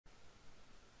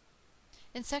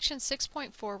In section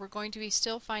 6.4 we're going to be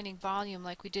still finding volume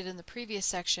like we did in the previous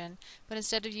section, but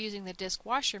instead of using the disk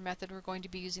washer method we're going to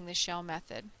be using the shell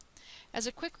method. As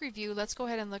a quick review, let's go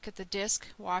ahead and look at the disk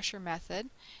washer method,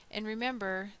 and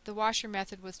remember the washer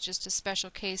method was just a special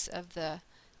case of the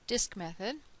disk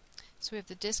method. So we have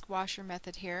the disk washer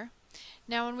method here.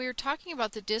 Now when we were talking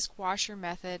about the disk washer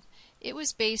method, it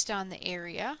was based on the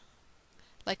area,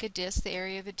 like a disk, the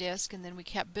area of a disk, and then we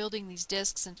kept building these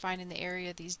disks and finding the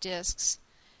area of these disks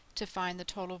to find the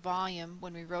total volume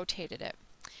when we rotated it.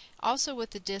 Also with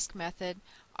the disk method,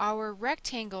 our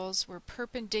rectangles were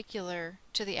perpendicular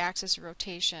to the axis of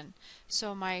rotation.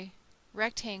 So my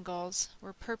rectangles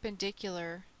were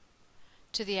perpendicular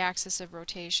to the axis of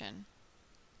rotation.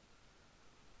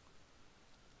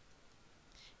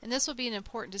 And this will be an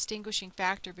important distinguishing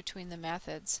factor between the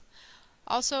methods.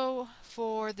 Also,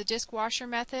 for the disk washer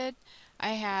method, I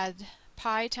had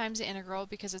pi times the integral,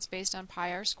 because it's based on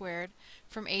pi r squared,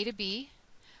 from a to b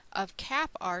of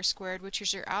cap r squared, which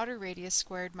is your outer radius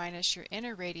squared, minus your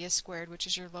inner radius squared, which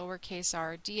is your lowercase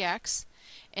r dx.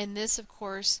 And this, of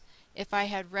course, if I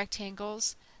had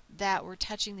rectangles that were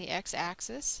touching the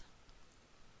x-axis.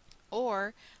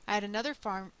 Or I had another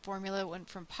formula that went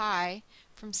from pi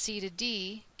from c to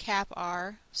d, cap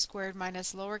r squared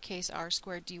minus lowercase r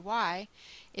squared dy,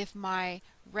 if my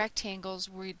rectangles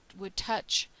would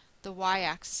touch the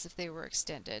y-axis if they were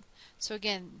extended. So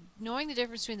again, knowing the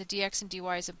difference between the dx and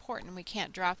dy is important, and we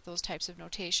can't drop those types of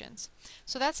notations.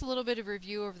 So that's a little bit of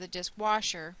review over the disk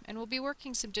washer, and we'll be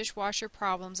working some dishwasher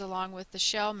problems along with the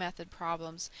shell method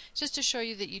problems, just to show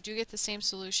you that you do get the same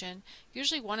solution.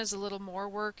 Usually one is a little more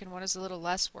work and one is a little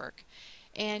less work.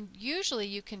 And usually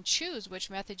you can choose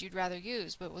which method you'd rather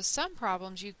use, but with some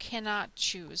problems you cannot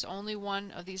choose. Only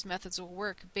one of these methods will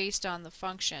work based on the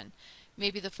function.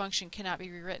 Maybe the function cannot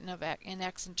be rewritten in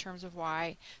x in terms of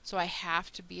y, so I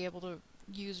have to be able to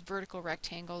use vertical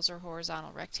rectangles or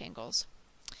horizontal rectangles.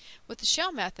 With the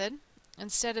shell method,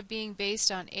 instead of being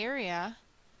based on area,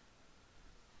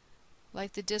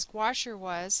 like the disk washer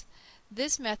was,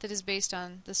 this method is based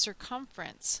on the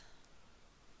circumference.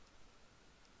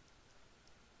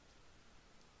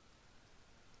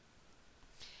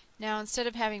 Now instead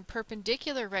of having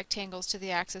perpendicular rectangles to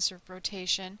the axis of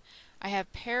rotation, I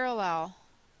have parallel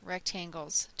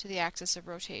rectangles to the axis of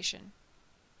rotation.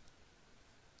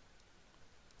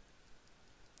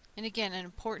 And again, an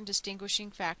important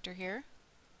distinguishing factor here.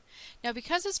 Now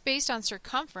because it's based on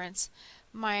circumference,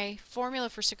 my formula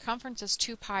for circumference is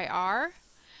 2 pi r,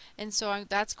 and so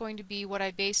that's going to be what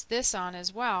I base this on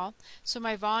as well. So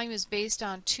my volume is based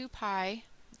on 2 pi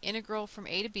integral from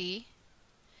a to b,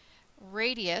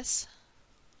 radius,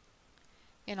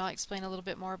 and I'll explain a little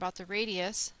bit more about the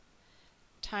radius,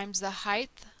 times the height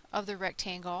of the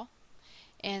rectangle,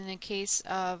 and in the case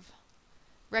of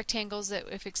rectangles that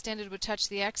if extended would touch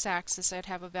the x-axis, I'd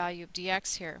have a value of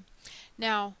dx here.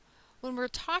 Now when we're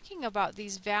talking about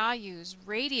these values,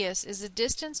 radius is the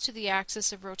distance to the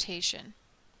axis of rotation,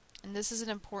 and this is an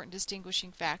important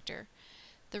distinguishing factor.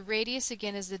 The radius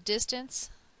again is the distance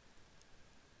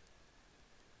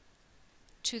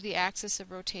to the axis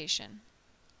of rotation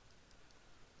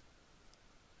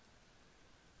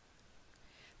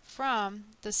from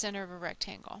the center of a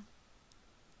rectangle.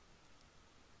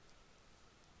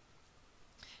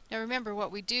 Now remember,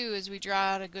 what we do is we draw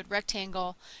out a good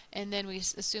rectangle and then we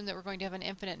assume that we're going to have an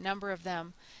infinite number of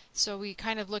them. So we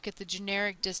kind of look at the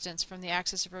generic distance from the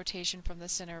axis of rotation from the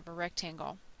center of a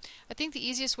rectangle. I think the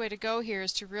easiest way to go here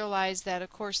is to realize that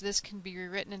of course this can be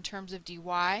rewritten in terms of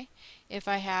dy if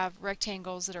I have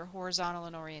rectangles that are horizontal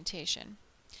in orientation.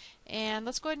 And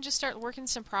let's go ahead and just start working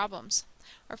some problems.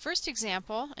 Our first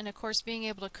example, and of course being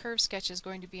able to curve sketch is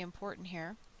going to be important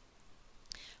here.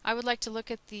 I would like to look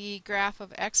at the graph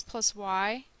of x plus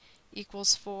y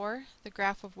equals 4, the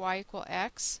graph of y equal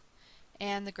x,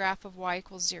 and the graph of y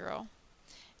equals 0.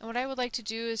 And what I would like to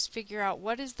do is figure out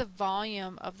what is the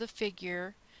volume of the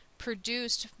figure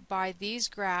produced by these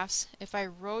graphs if I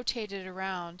rotate it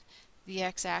around the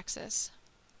x-axis.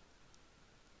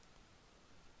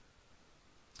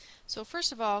 So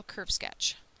first of all, curve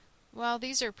sketch. Well,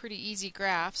 these are pretty easy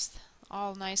graphs,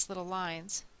 all nice little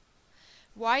lines.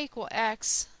 Y equal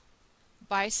x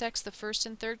bisects the first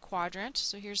and third quadrant,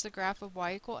 so here's the graph of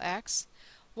y equal x.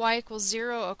 Y equals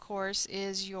 0, of course,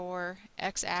 is your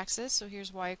x-axis, so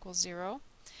here's y equals 0.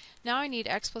 Now I need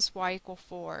x plus y equal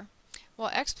 4. Well,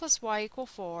 x plus y equal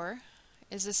 4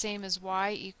 is the same as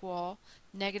y equal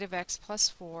negative x plus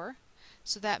 4,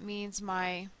 so that means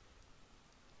my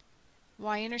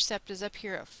y-intercept is up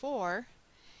here at 4,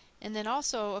 and then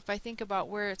also if I think about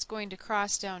where it's going to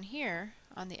cross down here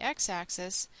on the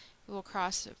x-axis, it will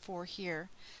cross at 4 here.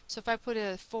 So if I put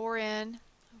a 4 in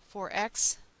for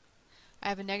x, I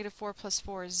have a negative 4 plus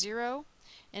 4 is 0.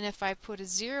 And if I put a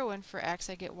 0 in for x,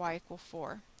 I get y equal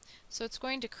 4. So it's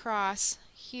going to cross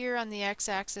here on the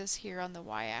x-axis, here on the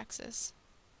y-axis.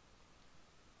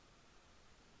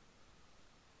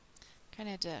 Kind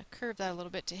of had to curve that a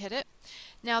little bit to hit it.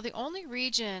 Now the only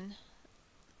region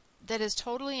that is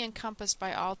totally encompassed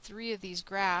by all three of these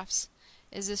graphs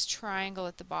is this triangle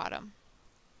at the bottom.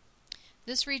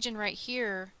 This region right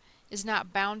here is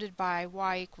not bounded by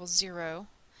y equals 0,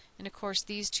 and of course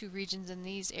these two regions in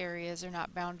these areas are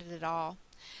not bounded at all.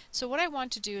 So what I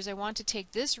want to do is I want to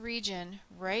take this region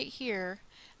right here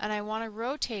and I want to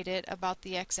rotate it about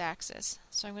the x-axis.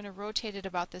 So I'm going to rotate it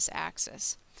about this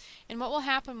axis. And what will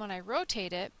happen when I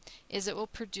rotate it is it will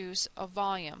produce a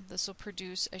volume. This will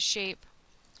produce a shape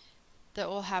that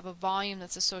will have a volume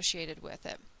that's associated with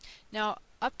it. Now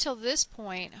up till this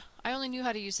point I only knew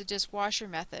how to use the disk washer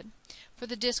method. For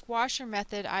the disk washer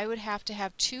method I would have to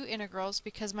have two integrals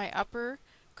because my upper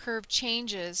curve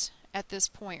changes at this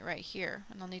point right here,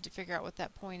 and I'll need to figure out what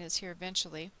that point is here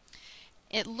eventually.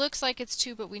 It looks like it's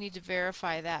 2, but we need to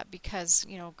verify that because,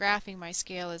 you know, graphing my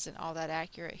scale isn't all that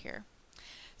accurate here.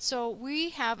 So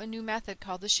we have a new method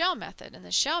called the shell method, and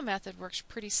the shell method works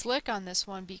pretty slick on this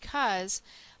one because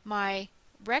my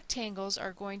rectangles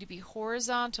are going to be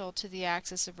horizontal to the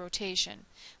axis of rotation.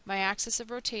 My axis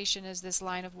of rotation is this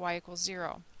line of y equals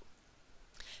 0.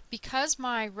 Because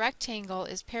my rectangle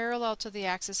is parallel to the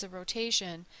axis of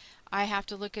rotation, I have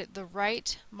to look at the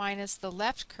right minus the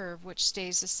left curve, which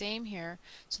stays the same here.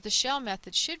 So the shell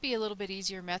method should be a little bit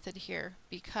easier method here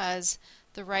because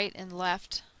the right and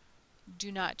left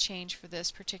do not change for this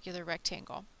particular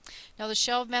rectangle. Now the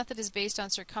shell method is based on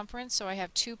circumference, so I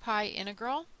have 2 pi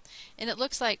integral, and it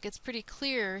looks like it's pretty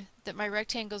clear that my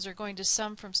rectangles are going to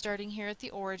sum from starting here at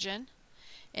the origin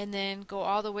and then go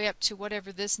all the way up to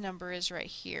whatever this number is right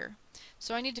here.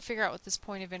 So I need to figure out what this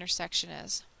point of intersection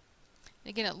is.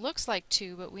 Again, it looks like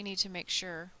 2, but we need to make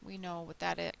sure we know what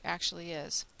that actually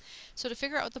is. So to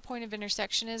figure out what the point of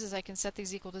intersection is I can set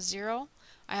these equal to 0.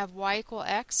 I have y equal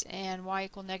x and y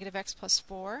equal negative x plus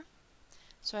 4.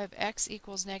 So I have x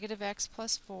equals negative x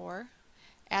plus 4.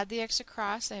 Add the x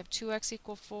across, I have 2x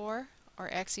equal 4 or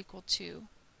x equal 2.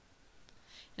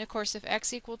 And of course if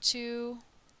x equal 2,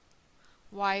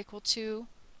 y equal 2,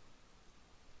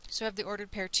 so I have the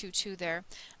ordered pair 2, 2 there.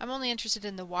 I'm only interested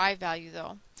in the y value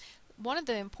though. One of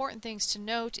the important things to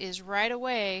note is right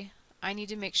away I need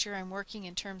to make sure I'm working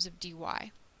in terms of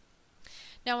dy.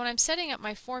 Now when I'm setting up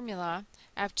my formula,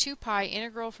 I have 2 pi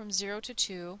integral from 0 to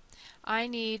 2. I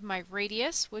need my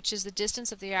radius, which is the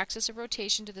distance of the axis of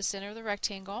rotation to the center of the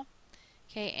rectangle.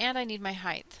 Okay, and I need my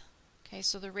height. Okay,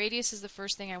 so the radius is the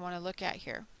first thing I want to look at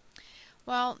here.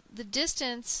 Well, the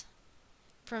distance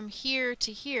from here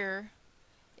to here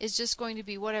is just going to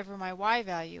be whatever my y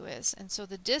value is. And so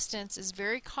the distance is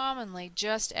very commonly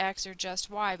just x or just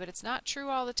y, but it's not true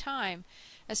all the time,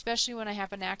 especially when I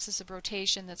have an axis of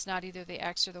rotation that's not either the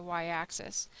x or the y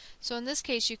axis. So in this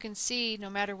case you can see no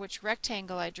matter which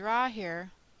rectangle I draw here,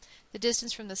 the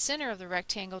distance from the center of the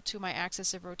rectangle to my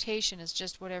axis of rotation is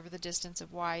just whatever the distance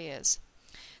of y is.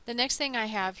 The next thing I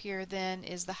have here then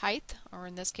is the height, or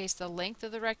in this case the length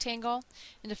of the rectangle.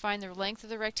 And to find the length of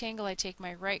the rectangle I take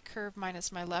my right curve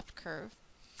minus my left curve.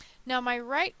 Now my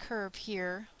right curve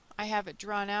here, I have it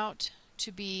drawn out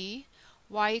to be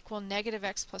y equal negative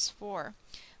x plus 4.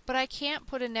 But I can't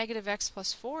put a negative x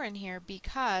plus 4 in here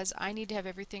because I need to have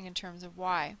everything in terms of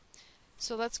y.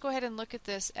 So let's go ahead and look at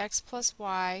this x plus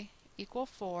y equal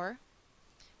 4.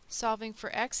 Solving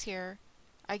for x here,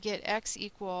 I get x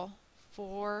equal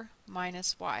 4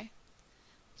 minus y.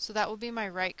 So that will be my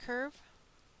right curve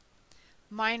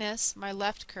minus my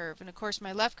left curve. And of course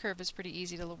my left curve is pretty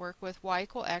easy to work with, y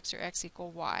equal x or x equal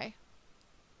y.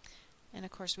 And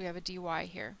of course we have a dy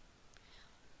here.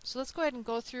 So let's go ahead and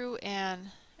go through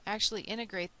and actually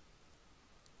integrate.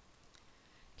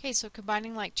 Okay, so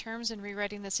combining like terms and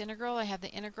rewriting this integral, I have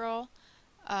the integral,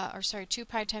 2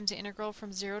 pi times the integral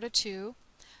from 0 to 2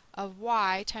 of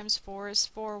y times 4 is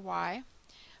 4y.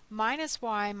 Minus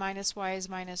y is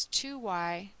minus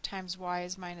 2y times y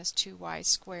is minus 2y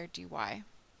squared dy.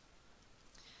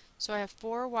 So I have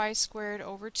 4y squared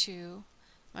over 2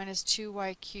 minus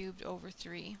 2y cubed over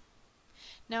 3.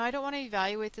 Now I don't want to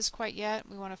evaluate this quite yet.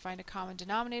 We want to find a common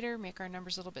denominator, make our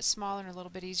numbers a little bit smaller and a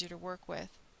little bit easier to work with.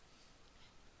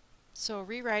 So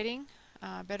rewriting,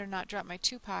 better not drop my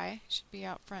 2 pi, should be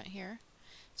out front here.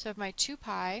 So I have my 2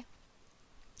 pi.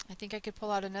 I think I could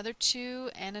pull out another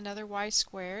 2 and another y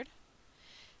squared.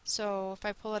 So if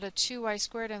I pull out a 2y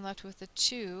squared, I'm left with a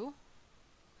 2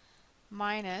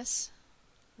 minus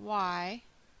y,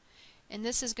 and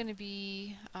this is going to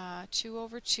be 2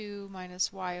 over 2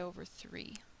 minus y over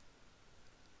 3.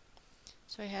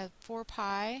 So I have 4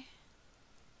 pi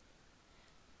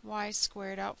y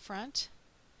squared out front.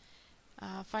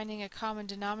 Finding a common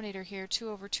denominator here, 2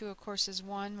 over 2 of course is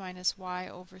 1 minus y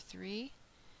over 3.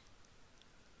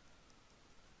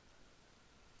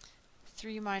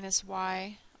 3 minus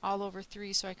y all over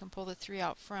 3, so I can pull the 3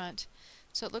 out front.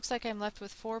 So it looks like I'm left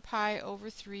with 4 pi over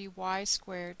 3 y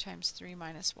squared times 3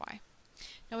 minus y.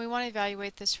 Now we want to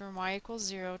evaluate this from y equals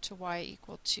 0 to y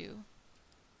equal 2.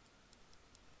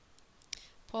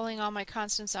 Pulling all my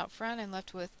constants out front, I'm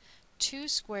left with 2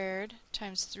 squared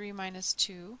times 3 minus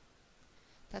 2.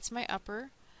 That's my upper,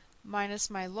 minus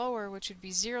my lower, which would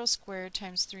be 0 squared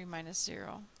times 3 minus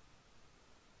 0.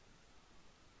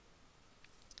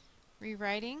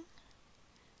 Rewriting,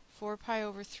 4 pi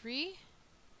over 3.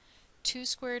 2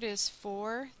 squared is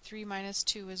 4, 3 minus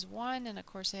 2 is 1, and of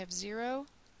course I have 0.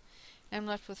 I'm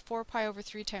left with 4 pi over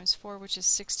 3 times 4, which is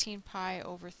 16 pi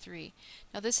over 3.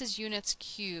 Now this is units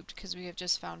cubed because we have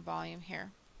just found volume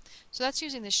here. So that's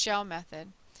using the shell method.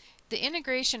 The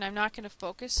integration I'm not going to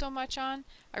focus so much on.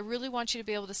 I really want you to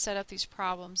be able to set up these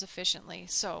problems efficiently.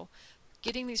 So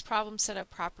getting these problems set up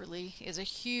properly is a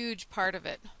huge part of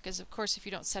it, because of course if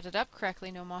you don't set it up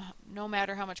correctly, no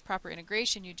matter how much proper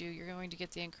integration you do, you're going to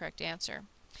get the incorrect answer.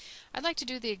 I'd like to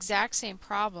do the exact same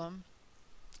problem,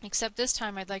 except this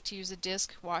time I'd like to use the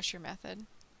disk washer method.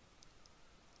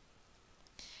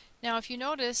 Now if you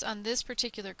notice on this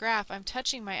particular graph, I'm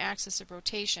touching my axis of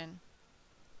rotation.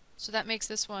 So that makes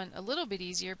this one a little bit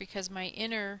easier because my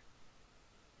inner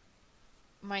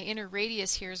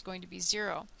radius here is going to be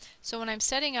 0. So when I'm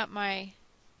setting up my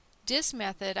disk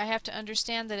method, I have to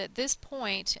understand that at this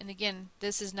point, and again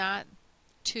this is not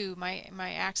 2, my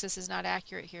axis is not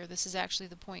accurate here, this is actually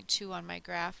the point 2 on my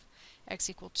graph, x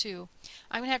equal 2.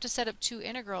 I'm going to have to set up two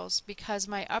integrals because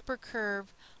my upper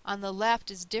curve on the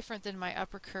left is different than my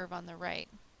upper curve on the right.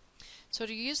 So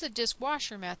to use the disk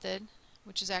washer method,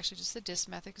 which is actually just the disk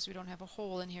method because we don't have a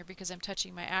hole in here because I'm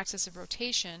touching my axis of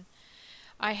rotation,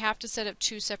 I have to set up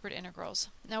two separate integrals.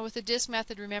 Now with the disk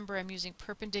method, remember I'm using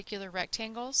perpendicular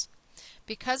rectangles.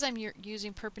 Because I'm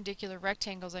using perpendicular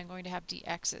rectangles, I'm going to have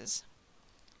dx's.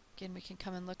 Again, we can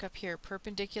come and look up here.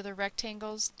 Perpendicular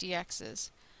rectangles,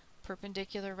 dx's.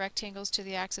 Perpendicular rectangles to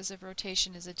the axis of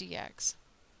rotation is a dx.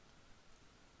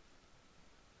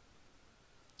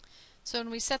 So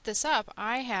when we set this up,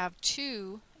 I have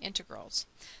two integrals.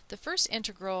 The first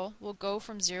integral will go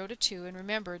from 0 to 2, and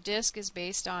remember disk is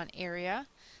based on area,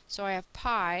 so I have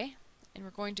pi, and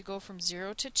we're going to go from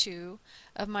 0 to 2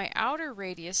 of my outer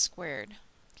radius squared.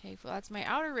 Okay, well that's my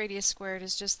outer radius squared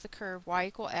is just the curve y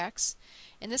equal x,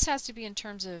 and this has to be in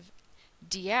terms of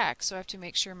dx, so I have to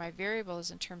make sure my variable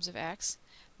is in terms of x,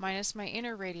 minus my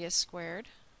inner radius squared.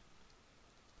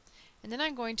 And then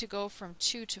I'm going to go from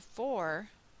 2 to 4,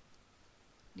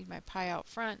 need my pi out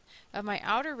front, of my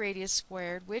outer radius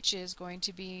squared, which is going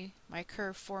to be my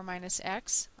curve 4 minus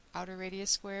x, outer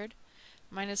radius squared,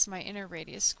 minus my inner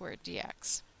radius squared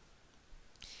dx.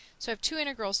 So I have two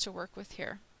integrals to work with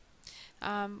here.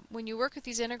 When you work with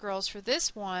these integrals for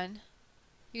this one,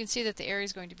 you can see that the area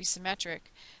is going to be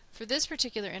symmetric. For this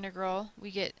particular integral,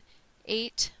 we get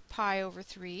 8 pi over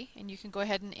 3, and you can go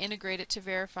ahead and integrate it to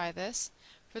verify this.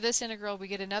 For this integral, we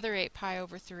get another 8 pi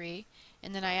over 3,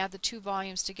 and then I add the two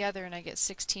volumes together and I get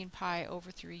 16 pi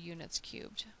over 3 units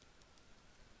cubed.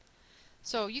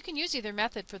 So you can use either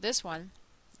method for this one.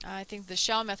 I think the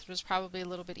shell method was probably a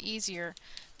little bit easier,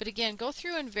 but again, go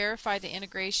through and verify the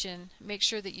integration, make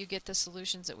sure that you get the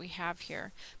solutions that we have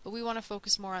here, but we want to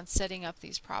focus more on setting up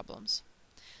these problems.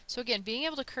 So again, being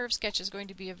able to curve sketch is going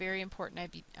to be a very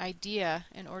important idea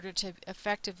in order to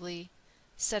effectively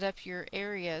set up your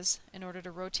areas in order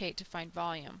to rotate to find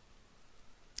volume.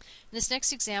 In this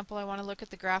next example, I want to look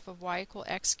at the graph of y equal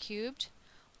x cubed,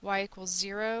 y equals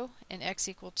 0, and x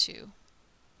equal 2.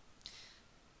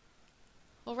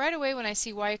 Well, right away when I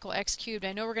see y equal x cubed,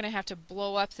 I know we're going to have to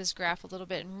blow up this graph a little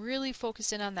bit and really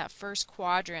focus in on that first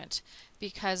quadrant,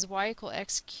 because y equal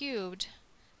x cubed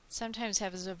sometimes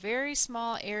has a very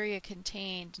small area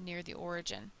contained near the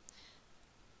origin.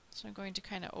 So I'm going to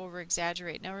kind of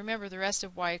over-exaggerate. Now remember, the rest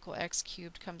of y equal x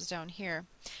cubed comes down here.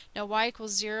 Now y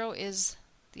equals 0 is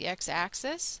the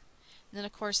x-axis, and then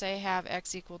of course I have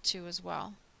x equal 2 as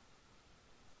well.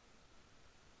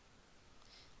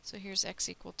 So here's x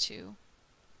equal 2,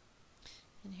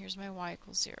 and here's my y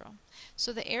equals 0.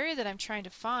 So the area that I'm trying to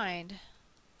find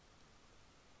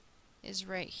is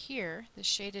right here, the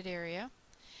shaded area,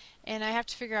 and I have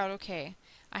to figure out, okay,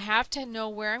 I have to know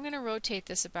where I'm going to rotate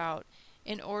this about,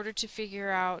 in order to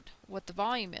figure out what the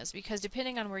volume is, because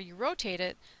depending on where you rotate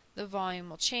it, the volume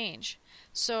will change.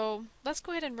 So let's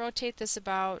go ahead and rotate this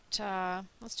about,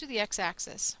 let's do the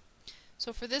x-axis.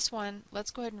 So for this one,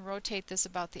 let's go ahead and rotate this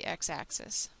about the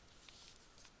x-axis.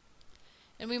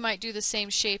 And we might do the same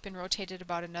shape and rotate it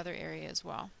about another area as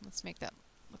well. Let's make that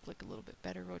look like a little bit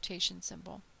better rotation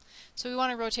symbol. So we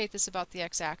want to rotate this about the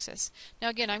x-axis. Now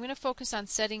again, I'm going to focus on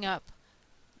setting up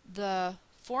the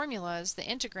formulas, the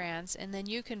integrands, and then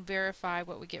you can verify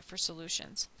what we get for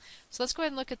solutions. So let's go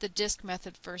ahead and look at the disk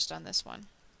method first on this one.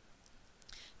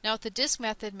 Now with the disk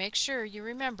method, make sure you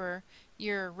remember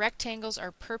your rectangles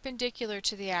are perpendicular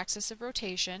to the axis of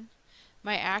rotation.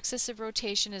 My axis of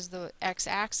rotation is the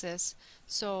x-axis,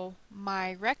 so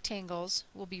my rectangles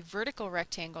will be vertical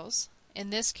rectangles.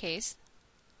 In this case,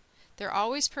 they're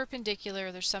always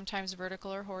perpendicular, they're sometimes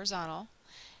vertical or horizontal,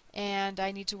 and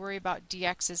I need to worry about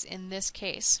dx's in this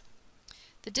case.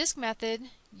 The disk method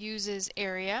uses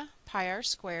area, pi r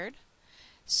squared.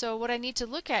 So what I need to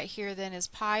look at here then is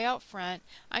pi out front.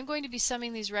 I'm going to be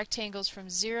summing these rectangles from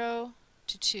 0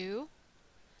 to 2.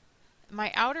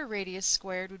 My outer radius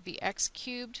squared would be x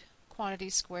cubed quantity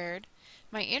squared.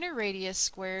 My inner radius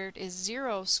squared is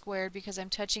 0 squared because I'm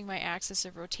touching my axis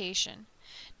of rotation.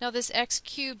 Now this x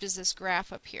cubed is this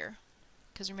graph up here,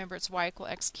 because remember it's y equal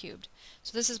x cubed.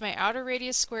 So this is my outer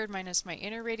radius squared minus my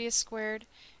inner radius squared,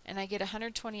 and I get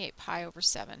 128 pi over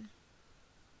 7.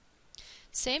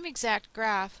 Same exact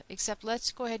graph, except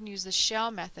let's go ahead and use the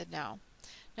shell method now.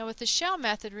 Now with the shell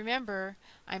method, remember,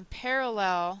 I'm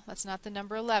parallel, that's not the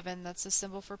number 11, that's the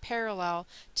symbol for parallel,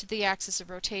 to the axis of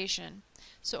rotation.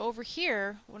 So over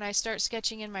here, when I start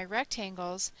sketching in my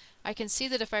rectangles, I can see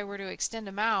that if I were to extend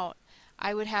them out,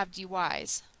 I would have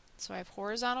dy's. So I have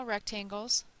horizontal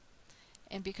rectangles,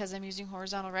 and because I'm using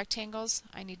horizontal rectangles,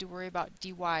 I need to worry about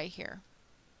dy here.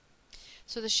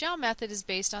 So the shell method is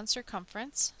based on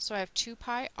circumference, so I have 2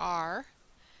 pi r,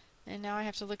 and now I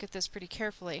have to look at this pretty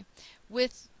carefully.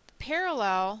 With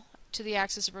parallel to the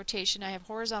axis of rotation, I have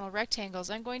horizontal rectangles.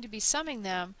 I'm going to be summing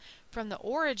them from the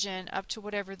origin up to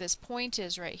whatever this point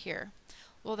is right here.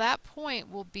 Well, that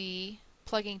point will be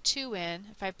plugging 2 in.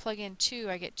 If I plug in 2,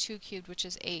 I get 2 cubed, which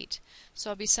is 8. So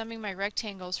I'll be summing my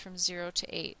rectangles from 0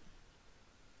 to 8.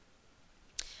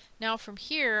 Now from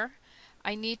here,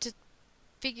 I need to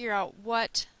figure out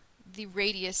what the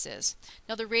radius is.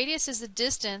 Now the radius is the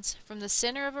distance from the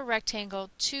center of a rectangle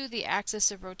to the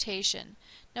axis of rotation.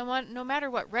 Now no matter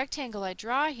what rectangle I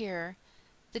draw here,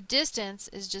 the distance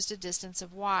is just a distance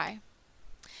of y.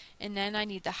 And then I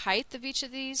need the height of each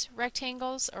of these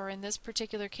rectangles, or in this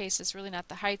particular case it's really not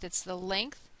the height, it's the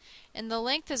length. And the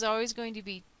length is always going to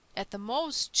be at the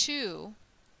most 2.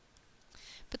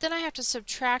 But then I have to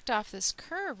subtract off this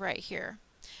curve right here.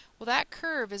 Well, that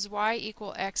curve is y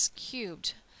equal x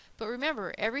cubed. But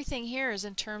remember, everything here is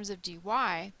in terms of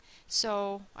dy,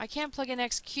 so I can't plug in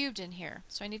x cubed in here.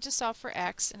 So I need to solve for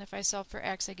x, and if I solve for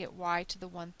x, I get y to the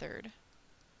 1/3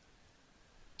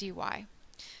 dy.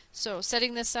 So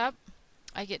setting this up,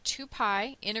 I get 2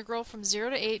 pi, integral from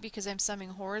 0 to 8 because I'm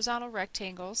summing horizontal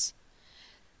rectangles.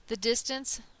 The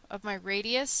distance of my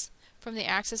radius from the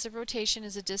axis of rotation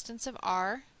is a distance of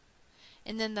r.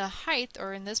 And then the height,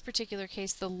 or in this particular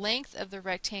case, the length of the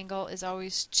rectangle is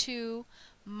always 2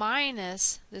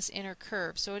 minus this inner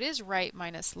curve. So it is right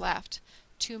minus left.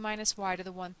 2 minus y to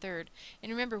the 1/3.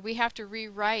 And remember, we have to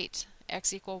rewrite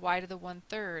x equal y to the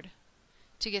 1/3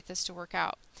 to get this to work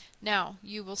out. Now,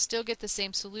 you will still get the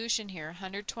same solution here,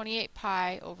 128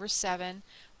 pi over 7.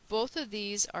 Both of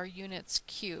these are units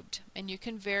cubed, and you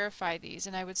can verify these,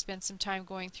 and I would spend some time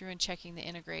going through and checking the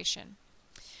integration.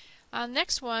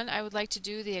 Next one, I would like to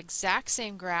do the exact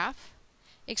same graph,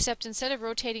 except instead of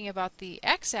rotating about the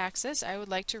x-axis, I would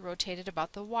like to rotate it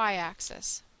about the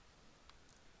y-axis.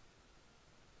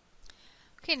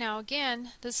 Okay, now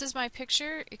again, this is my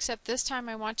picture, except this time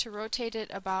I want to rotate it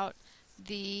about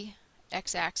the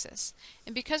x-axis.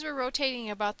 And because we're rotating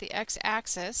about the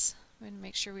x-axis, I'm going to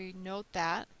make sure we note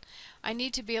that, I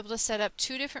need to be able to set up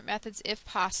 2 different methods if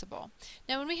possible.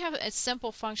 Now when we have a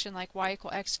simple function like y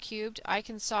equal x cubed, I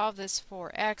can solve this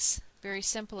for x very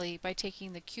simply by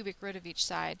taking the cubic root of each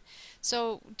side.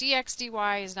 So dx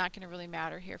dy is not going to really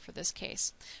matter here for this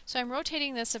case. So I'm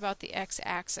rotating this about the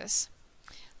x-axis.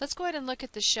 Let's go ahead and look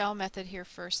at the shell method here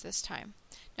first this time.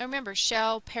 Now remember,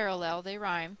 shell, parallel, they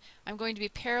rhyme. I'm going to be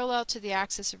parallel to the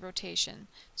axis of rotation.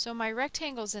 So my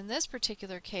rectangles in this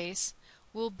particular case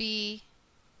will be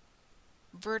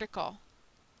vertical.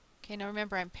 Okay, now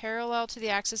remember, I'm parallel to the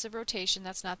axis of rotation.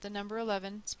 That's not the number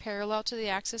 11. It's parallel to the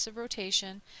axis of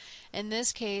rotation. In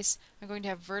this case, I'm going to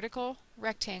have vertical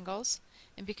rectangles.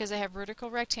 And because I have vertical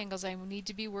rectangles, I need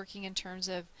to be working in terms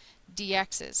of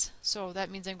dx's. So that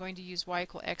means I'm going to use y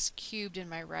equal x cubed in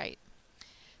my right.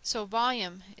 So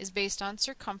volume is based on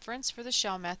circumference for the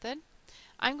shell method.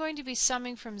 I'm going to be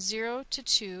summing from 0 to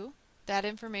 2. That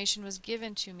information was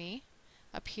given to me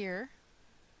up here.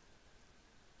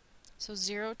 So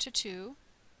 0 to 2.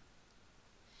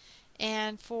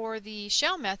 And for the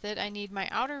shell method, I need my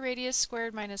outer radius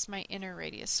squared minus my inner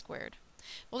radius squared.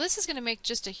 Well, this is going to make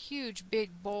just a huge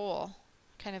big bowl,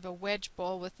 kind of a wedge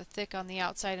bowl with the thick on the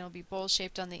outside, and it'll be bowl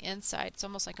shaped on the inside. It's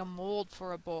almost like a mold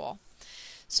for a bowl.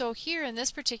 So here in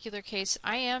this particular case,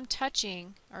 I am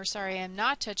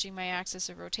not touching my axis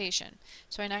of rotation.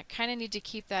 So I kind of need to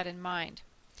keep that in mind.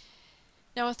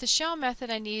 Now with the shell method,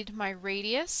 I need my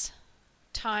radius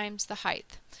times the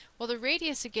height. Well, the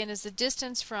radius again is the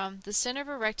distance from the center of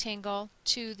a rectangle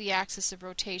to the axis of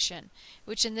rotation,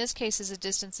 which in this case is a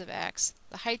distance of x.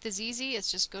 The height is easy,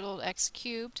 it's just good old x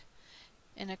cubed.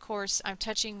 And of course, I'm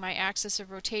touching my axis of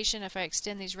rotation if I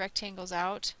extend these rectangles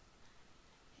out.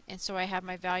 And so I have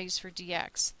my values for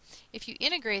dx. If you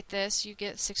integrate this, you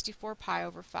get 64 pi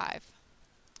over 5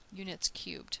 units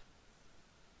cubed.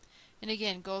 And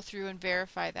again, go through and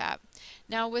verify that.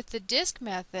 Now with the disk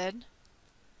method,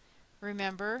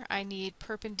 remember, I need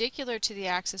perpendicular to the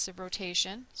axis of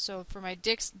rotation. So for my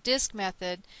disk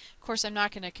method, of course I'm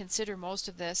not going to consider most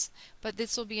of this, but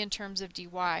this will be in terms of dy.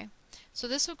 So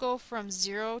this will go from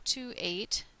 0 to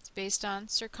 8. It's based on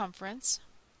circumference.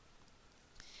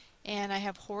 And I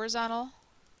have horizontal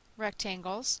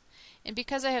rectangles. And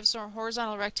because I have some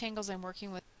horizontal rectangles, I'm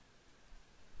working with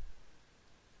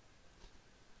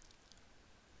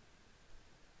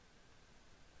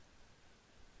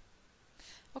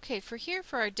okay, for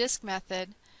our disk method,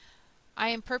 I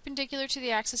am perpendicular to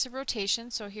the axis of rotation,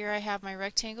 so here I have my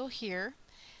rectangle here.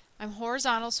 I'm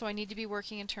horizontal, so I need to be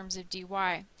working in terms of dy.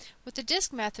 With the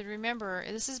disk method, remember,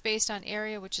 this is based on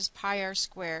area, which is pi r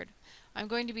squared. I'm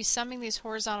going to be summing these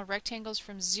horizontal rectangles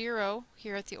from 0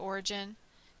 here at the origin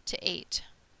to 8.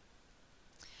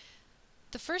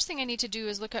 The first thing I need to do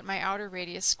is look at my outer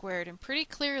radius squared, and pretty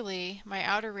clearly my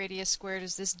outer radius squared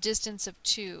is this distance of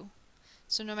 2.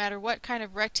 So no matter what kind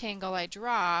of rectangle I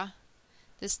draw,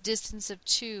 this distance of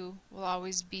 2 will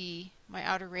always be my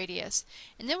outer radius.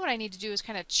 And then what I need to do is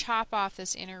kind of chop off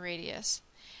this inner radius.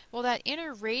 Well, that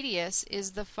inner radius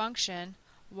is the function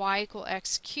y equal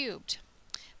x cubed.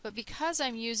 But because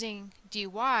I'm using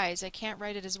dy's, I can't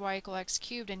write it as y equal x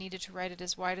cubed. I needed to write it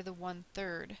as y to the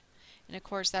 1/3. And of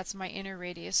course that's my inner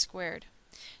radius squared.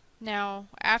 Now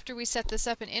after we set this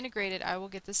up and integrate it, I will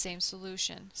get the same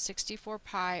solution, 64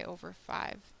 pi over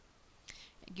 5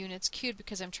 units cubed,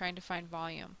 because I'm trying to find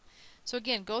volume. So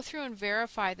again, go through and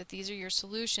verify that these are your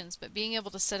solutions, but being able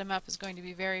to set them up is going to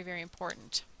be very, very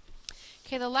important.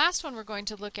 Okay, the last one we're going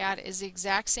to look at is the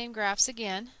exact same graphs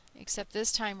again, except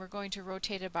this time we're going to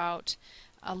rotate about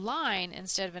a line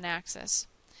instead of an axis.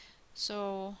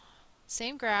 So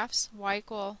same graphs, y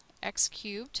equal x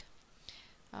cubed.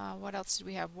 What else did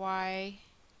we have? Y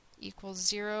equals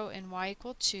 0 and y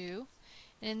equal 2.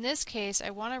 And in this case, I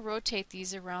want to rotate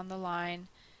these around the line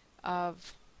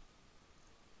of,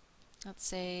 let's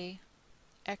say,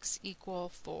 x equal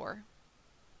 4.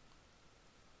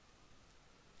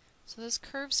 So this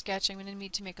curve sketch I'm going to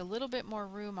need to make a little bit more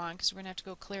room on, because we're going to have to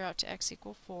go clear out to x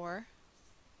equal 4.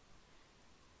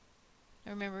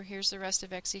 Now remember, here's the rest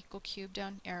of x equal cubed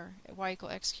down, or y equal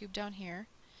x cubed down here.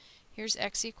 Here's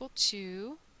x equal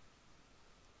 2.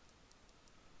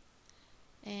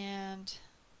 And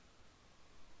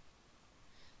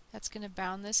that's going to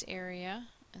bound this area,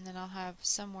 and then I'll have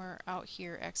somewhere out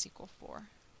here x equal 4.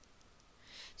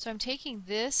 So I'm taking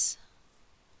this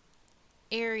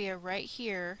area right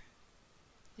here,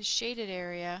 this shaded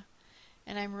area,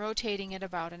 and I'm rotating it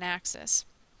about an axis.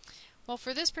 Well,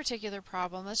 for this particular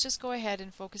problem, let's just go ahead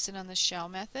and focus in on the shell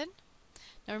method.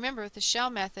 Now remember, with the shell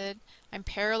method, I'm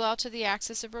parallel to the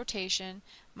axis of rotation.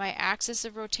 My axis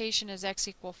of rotation is x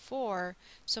equal 4,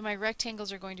 so my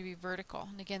rectangles are going to be vertical.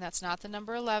 And again, that's not the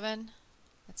number 11,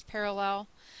 that's parallel.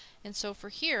 And so for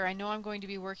here, I know I'm going to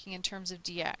be working in terms of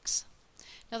dx.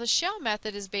 Now the shell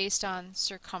method is based on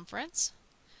circumference,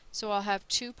 so I'll have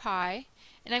 2 pi,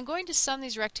 and I'm going to sum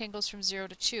these rectangles from 0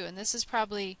 to 2, and this is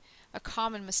probably a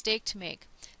common mistake to make.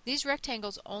 These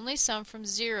rectangles only sum from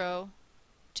 0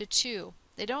 to 2.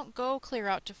 They don't go clear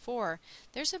out to 4.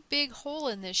 There's a big hole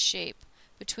in this shape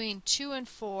between 2 and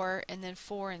 4, and then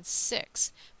 4 and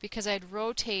 6, because I'd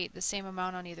rotate the same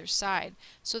amount on either side.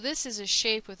 So this is a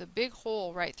shape with a big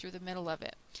hole right through the middle of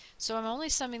it. So I'm only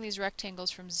summing these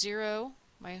rectangles from 0,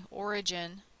 my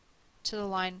origin, to the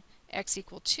line x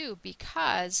equal 2,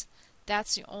 because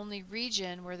That's the only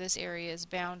region where this area is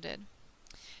bounded.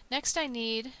 Next I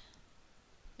need,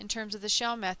 in terms of the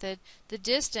shell method, the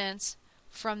distance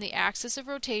from the axis of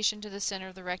rotation to the center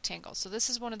of the rectangle. So this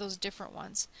is one of those different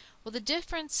ones. Well, the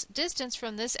distance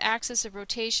from this axis of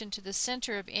rotation to the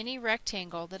center of any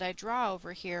rectangle that I draw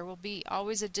over here will be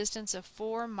always a distance of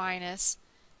 4 minus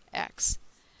x.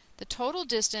 The total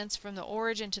distance from the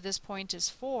origin to this point is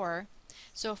 4.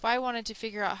 So if I wanted to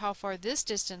figure out how far this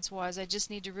distance was, I just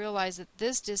need to realize that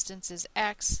this distance is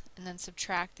x and then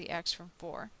subtract the x from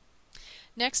 4.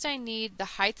 Next I need the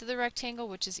height of the rectangle,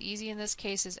 which is easy in this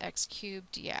case, is x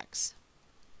cubed dx.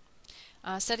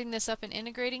 Setting this up and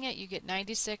integrating it, you get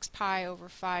 96 pi over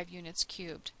 5 units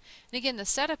cubed. And again, the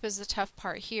setup is the tough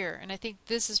part here, and I think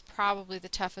this is probably the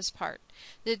toughest part.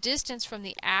 The distance from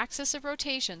the axis of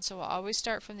rotation, so we'll always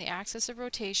start from the axis of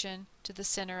rotation to the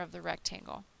center of the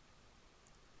rectangle.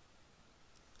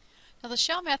 Now the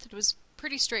shell method was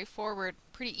pretty straightforward,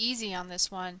 pretty easy on this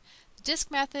one. The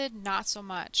disk method, not so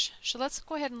much. So let's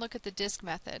go ahead and look at the disk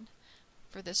method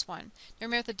for this one. Now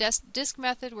remember, the disk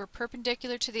method, we're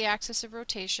perpendicular to the axis of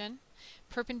rotation.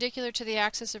 Perpendicular to the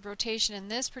axis of rotation in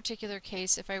this particular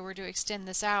case, if I were to extend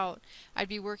this out, I'd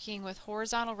be working with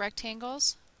horizontal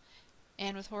rectangles.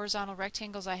 And with horizontal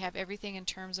rectangles I have everything in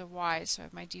terms of y, so I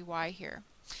have my dy here.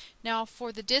 Now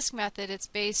for the disk method, it's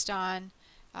based on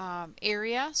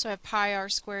area, so I have pi r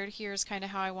squared here is kind of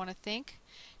how I want to think.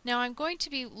 Now I'm going to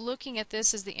be looking at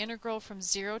this as the integral from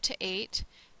 0 to 8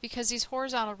 because these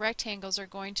horizontal rectangles are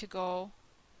going to go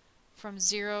from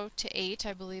 0 to 8,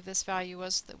 I believe this value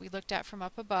was that we looked at from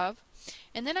up above.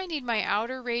 And then I need my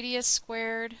outer radius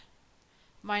squared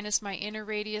minus my inner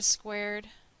radius squared.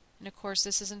 And of course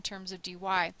this is in terms of dy.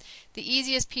 The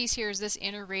easiest piece here is this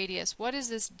inner radius. What is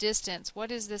this distance?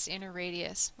 What is this inner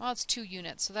radius? Well, it's 2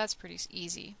 units, so that's pretty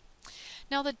easy.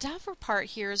 Now the tougher part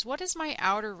here is, what is my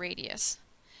outer radius?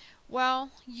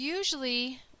 Well,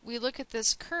 usually we look at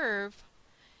this curve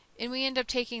and we end up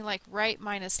taking like right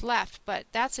minus left, but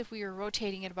that's if we were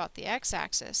rotating it about the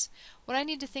x-axis. What I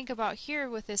need to think about here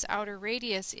with this outer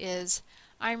radius is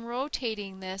I'm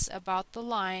rotating this about the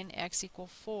line x equal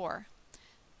 4.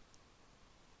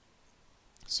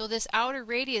 So this outer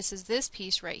radius is this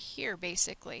piece right here,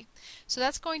 basically. So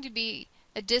that's going to be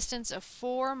a distance of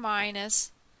 4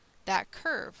 minus that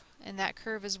curve, and that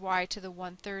curve is y to the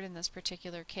 1/3 in this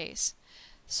particular case.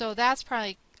 So that's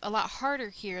probably a lot harder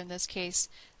here in this case.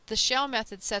 The shell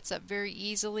method sets up very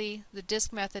easily, the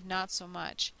disk method not so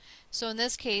much. So in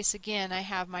this case, again, I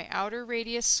have my outer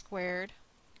radius squared,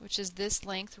 which is this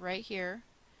length right here,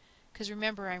 because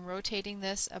remember I'm rotating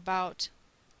this about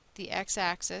the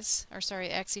x-axis, or sorry,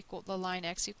 the line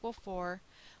x equal 4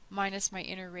 minus my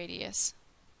inner radius.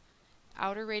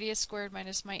 Outer radius squared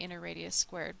minus my inner radius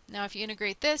squared. Now if you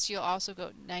integrate this, you'll also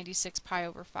go 96 pi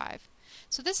over 5.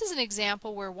 So this is an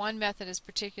example where one method is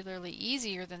particularly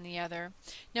easier than the other.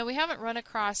 Now we haven't run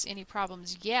across any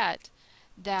problems yet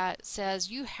that says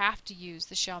you have to use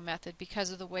the shell method because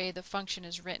of the way the function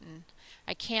is written.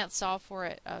 I can't solve for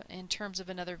it in terms of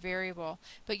another variable,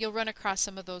 but you'll run across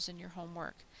some of those in your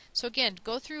homework. So again,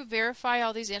 go through, verify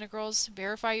all these integrals,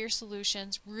 verify your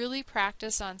solutions, really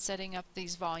practice on setting up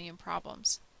these volume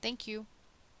problems. Thank you.